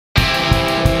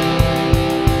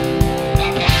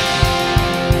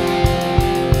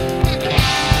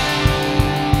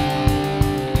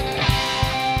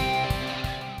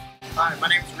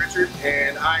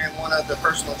of the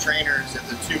personal trainers at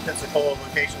the two Pensacola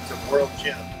locations of World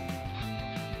Gym.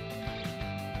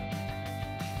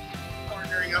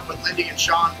 Partnering up with Lindy and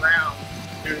Sean Brown,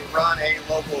 who run a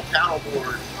local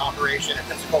paddleboard operation at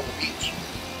Pensacola Beach.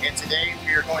 And today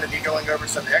we are going to be going over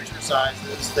some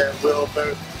exercises that will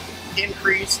both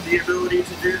increase the ability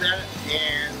to do that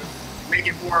and make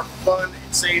it more fun,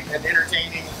 safe, and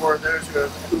entertaining for those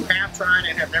who have tried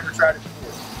and have never tried it before.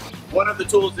 One of the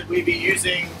tools that we'll be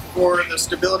using for the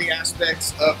stability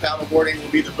aspects of paddleboarding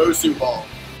will be the Bosu ball.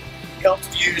 It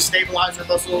helps you stabilize your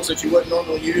muscles that you wouldn't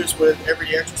normally use with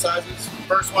everyday exercises. The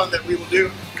first one that we will do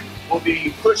will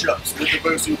be push-ups with the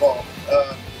Bosu ball.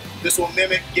 This will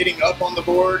mimic getting up on the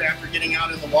board after getting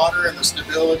out in the water and the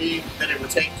stability that it would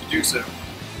take to do so.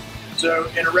 So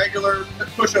in a regular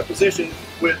push-up position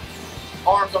with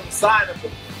arms on the side of the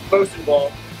Bosu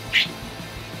ball,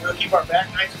 we'll keep our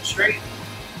back nice and straight,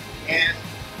 and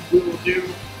we will do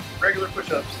regular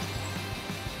push-ups.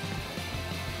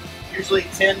 Usually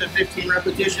 10 to 15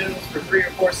 repetitions for 3 or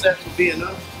 4 sets will be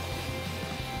enough.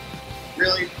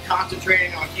 Really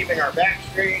concentrating on keeping our back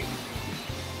straight,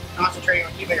 concentrating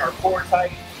on keeping our core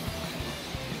tight,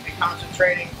 and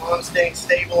concentrating on staying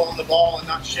stable on the ball and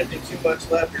not shifting too much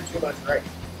left or too much right.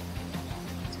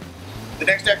 The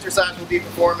next exercise we'll be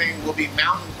performing will be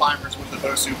mountain climbers with the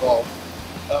Bosu ball.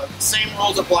 Same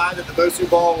rules apply that the Bosu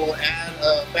ball will add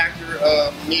a factor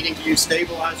of needing to use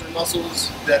stabilizer muscles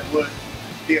that would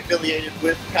be affiliated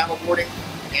with paddleboarding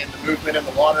and the movement in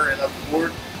the water and up the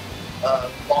board,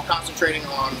 while concentrating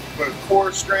on both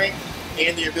core strength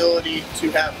and the ability to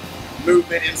have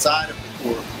movement inside of the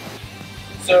core.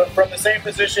 So from the same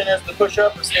position as the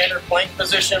push-up, a standard plank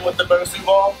position with the Bosu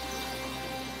ball,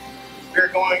 we're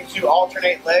going to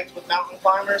alternate legs with mountain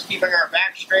climbers, keeping our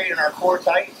back straight and our core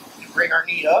tight. Bring our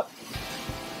knee up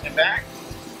and back,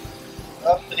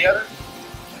 up to the other,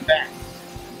 and back.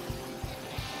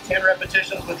 10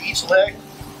 repetitions with each leg.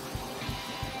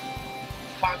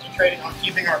 Concentrating on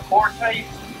keeping our core tight,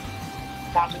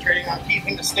 concentrating on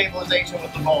keeping the stabilization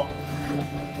with the ball.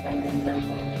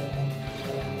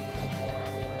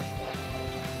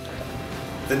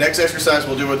 The next exercise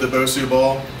we'll do with the Bosu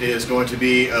ball is going to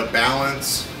be a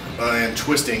balance and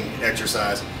twisting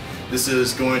exercise. This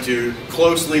is going to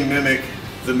closely mimic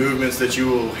the movements that you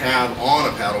will have on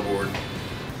a paddleboard.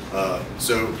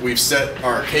 So we've set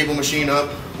our cable machine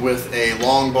up with a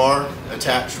long bar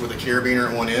attached with a carabiner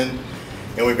at one end,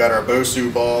 and we've got our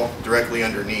Bosu ball directly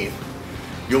underneath.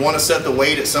 You'll want to set the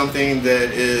weight at something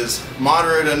that is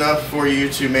moderate enough for you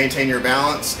to maintain your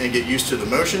balance and get used to the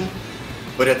motion,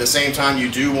 but at the same time you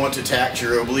do want to tax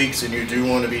your obliques and you do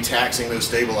want to be taxing those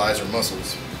stabilizer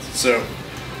muscles. So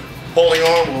holding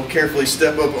on, we'll carefully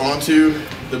step up onto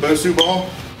the Bosu ball,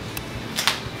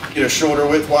 get a shoulder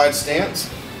width wide stance.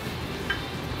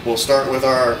 We'll start with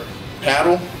our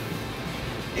paddle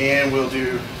and we'll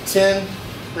do 10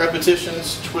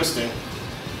 repetitions twisting.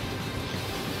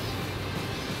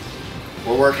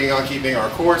 We're working on keeping our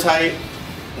core tight,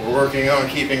 we're working on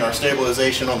keeping our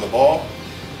stabilization on the ball,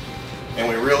 and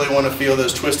we really want to feel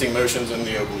those twisting motions in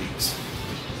the obliques.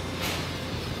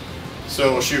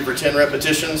 So we'll shoot for 10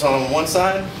 repetitions on one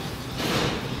side,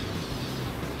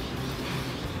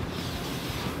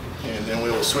 and then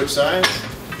we will switch sides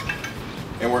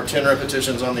and work 10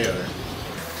 repetitions on the other.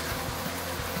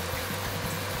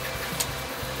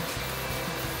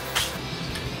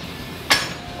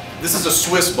 This is a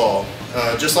Swiss ball.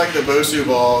 Just like the Bosu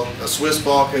ball, a Swiss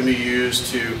ball can be used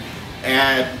to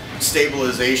add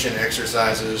stabilization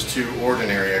exercises to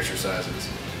ordinary exercises.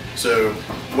 So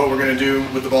what we're going to do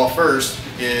with the ball first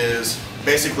is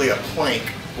basically a plank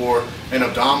or an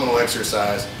abdominal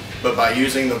exercise, but by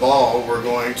using the ball we're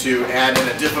going to add in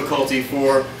a difficulty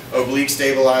for oblique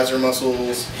stabilizer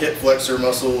muscles, hip flexor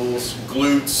muscles,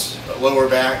 glutes, lower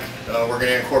back. We're going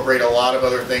to incorporate a lot of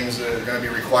other things that are going to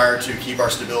be required to keep our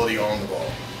stability on the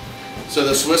ball. So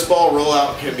the Swiss ball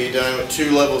rollout can be done with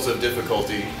 2 levels of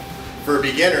difficulty. For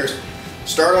beginners,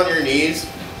 start on your knees.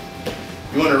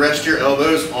 You want to rest your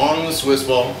elbows on the Swiss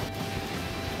ball,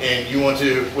 and you want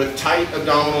to, with tight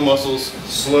abdominal muscles,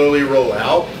 slowly roll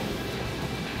out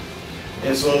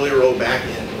and slowly roll back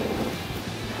in.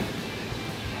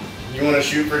 You want to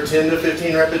shoot for 10 to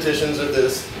 15 repetitions of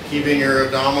this, keeping your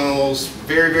abdominals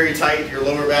very, very tight, your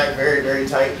lower back very, very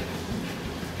tight.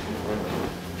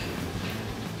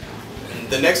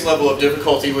 The next level of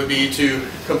difficulty would be to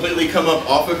completely come up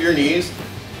off of your knees,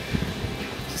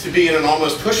 to be in an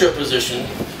almost push-up position,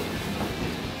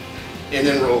 and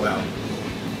then roll out.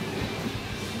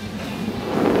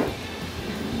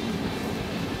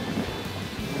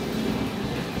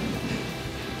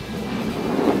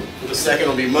 The second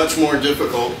will be much more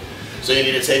difficult, So you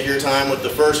need to take your time with the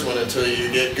first one until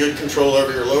you get good control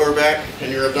over your lower back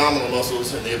and your abdominal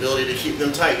muscles and the ability to keep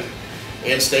them tight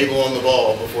and stable on the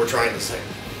ball before trying the second.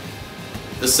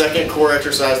 The second core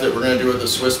exercise that we're going to do with the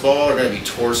Swiss ball are going to be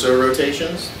torso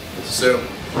rotations. So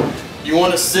you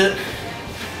want to sit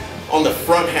on the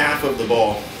front half of the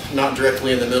ball, not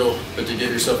directly in the middle, but to give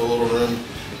yourself a little room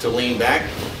to lean back.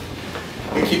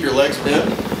 And keep your legs bent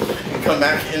and come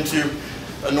back into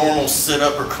a normal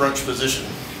sit-up or crunch position.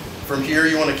 From here,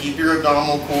 you want to keep your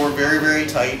abdominal core very, very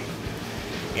tight,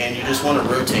 and you just want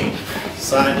to rotate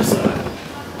side to side.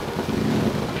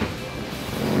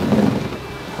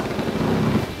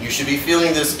 You should be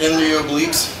feeling this in the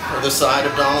obliques, or the side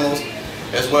abdominals,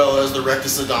 as well as the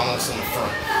rectus abdominis in the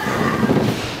front.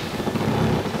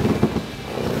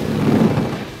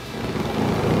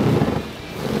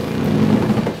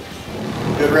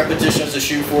 Good repetitions to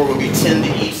shoot for will be 10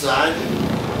 to each side.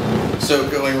 So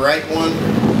going right one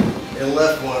and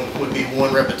left one would be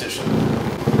 1 repetition.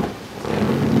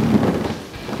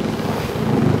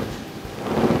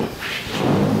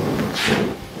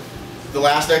 The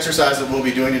last exercise that we'll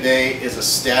be doing today is a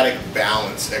static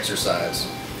balance exercise.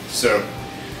 So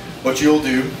what you'll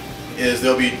do is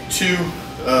there'll be 2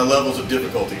 levels of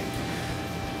difficulty.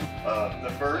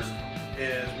 The first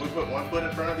is we put one foot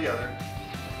in front of the other,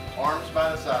 arms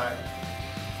by the side,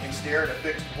 and stare at a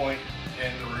fixed point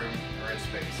in the room or in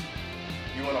space.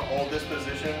 You want to hold this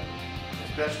position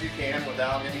as best you can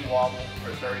without any wobble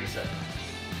for 30 seconds.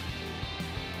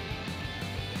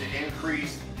 To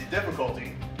increase the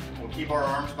difficulty, we'll keep our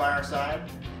arms by our side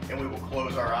and we will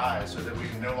close our eyes so that we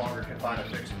no longer can find a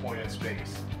fixed point in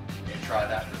space, and try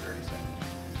that for 30 seconds.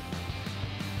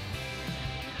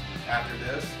 After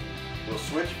this, we'll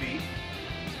switch feet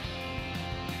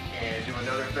and do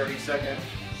another 30-second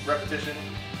repetition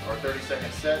or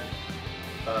 30-second set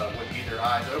with either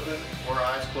eyes open or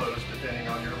eyes closed, depending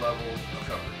on your level of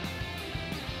comfort.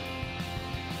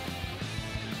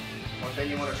 One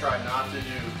thing you want to try not to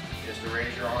do is to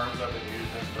raise your arms up and use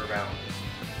them for balance.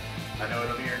 I know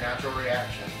it'll be your natural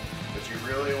reaction, but you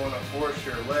really want to force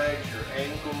your legs, your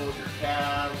ankles, your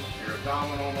calves, your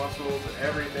abdominal muscles, and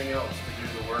everything else to do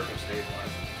the work of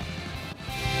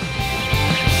stabilizing.